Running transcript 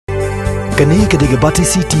Kani kediga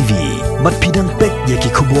batisi TV, bat pidang pek yaki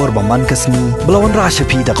kubor baman kasni, belawan rasha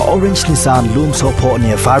pida ka Orange Nissan Loom Sopo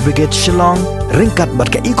near Fire Brigade Shillong, ringkat bat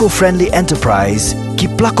ka eco-friendly enterprise, ki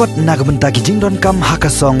plakot nagbenta ki jingdon kam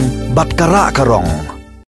hakasong, bat kara karong.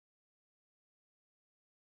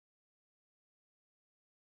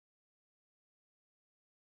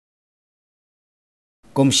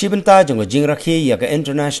 Kumshibenta jong jingrakhi yaga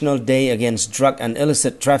International Day Against Drug and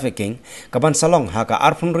Illicit Trafficking kaban salong haka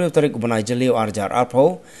arpun riu tarik ubanai jaleo arjar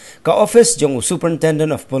arpo ka office jong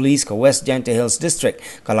Superintendent of Police ka West Jaintia Hills District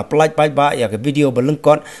kala Paidbah yaga video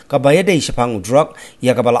balengkot ka bayade shapang drug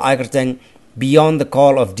yaga bala aikerteng Beyond the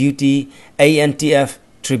Call of Duty ANTF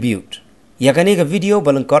tribute. Yakani ka video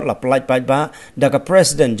balengkot la Paidbah daga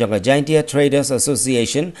President jong Jaintia Traders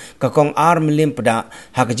Association ka kong milim pada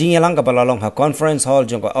haka jinyalang ka balalong ha conference hall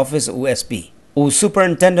jong ka office USP. U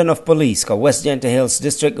Superintendent of Police ka West Jaintia Hills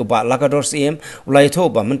District uba lakador CM ulay ito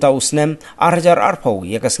ba menta usnem arjar arpo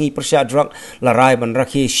yakasngi Pyrshah Drok la rai ban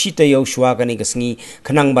rakhi shitayo shwa kani kasngi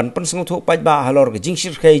kanang ban pensung thu Paidbah halor ka jing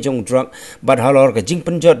shirkhay jong drug bad halor ka jing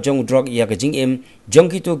penjot jong drug yaka jing im jong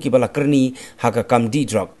kitu ki bala kerni haka kamdi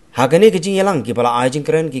drug. Hagane kajing yalang ki pala ajing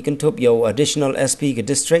keren ki kentup yo additional SP ke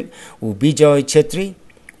district u Bijoy Chetri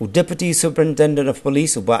u Deputy Superintendent of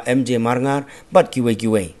Police uba MJ Marngar bat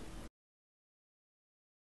kiwe.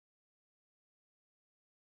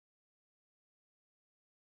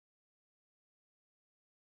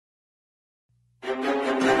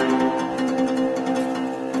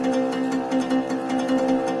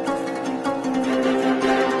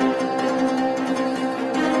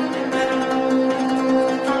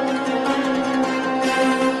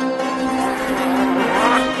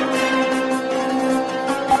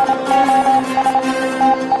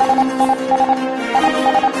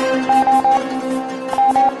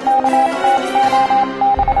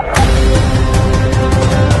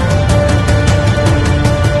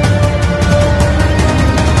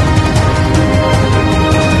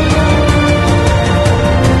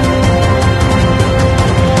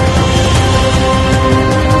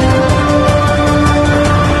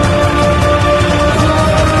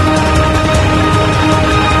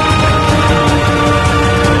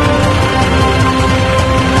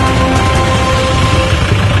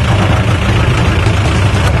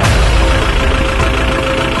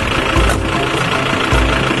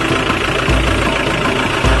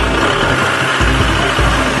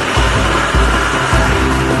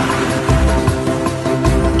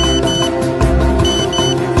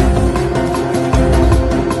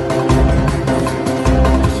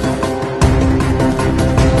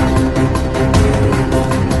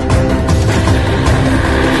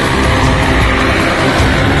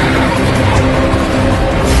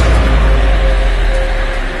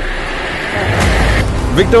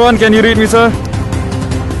 Victor 1, can you read me, sir?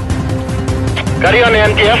 Carry on,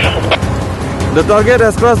 NTF. The target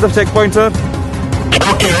has crossed the checkpoint, sir.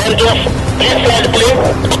 Okay, NTF. Please fly the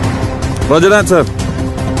plane. Roger that, sir.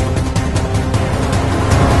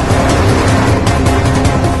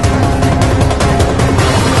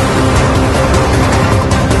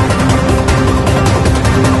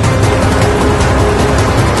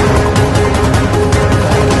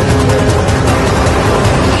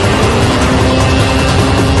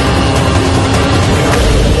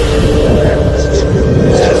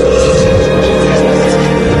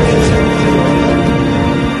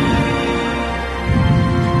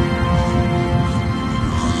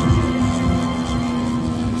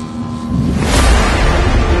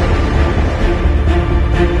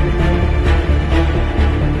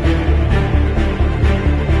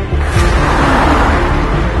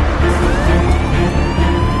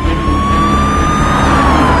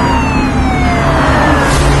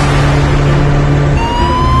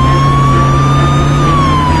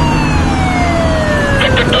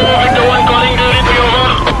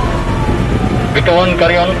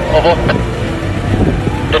 Carry on, over.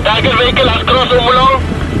 The target vehicle has crossed Umulong.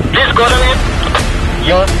 Please coordinate.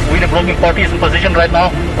 You're with the blocking party is in position right now.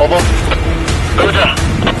 Over.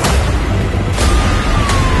 Roger.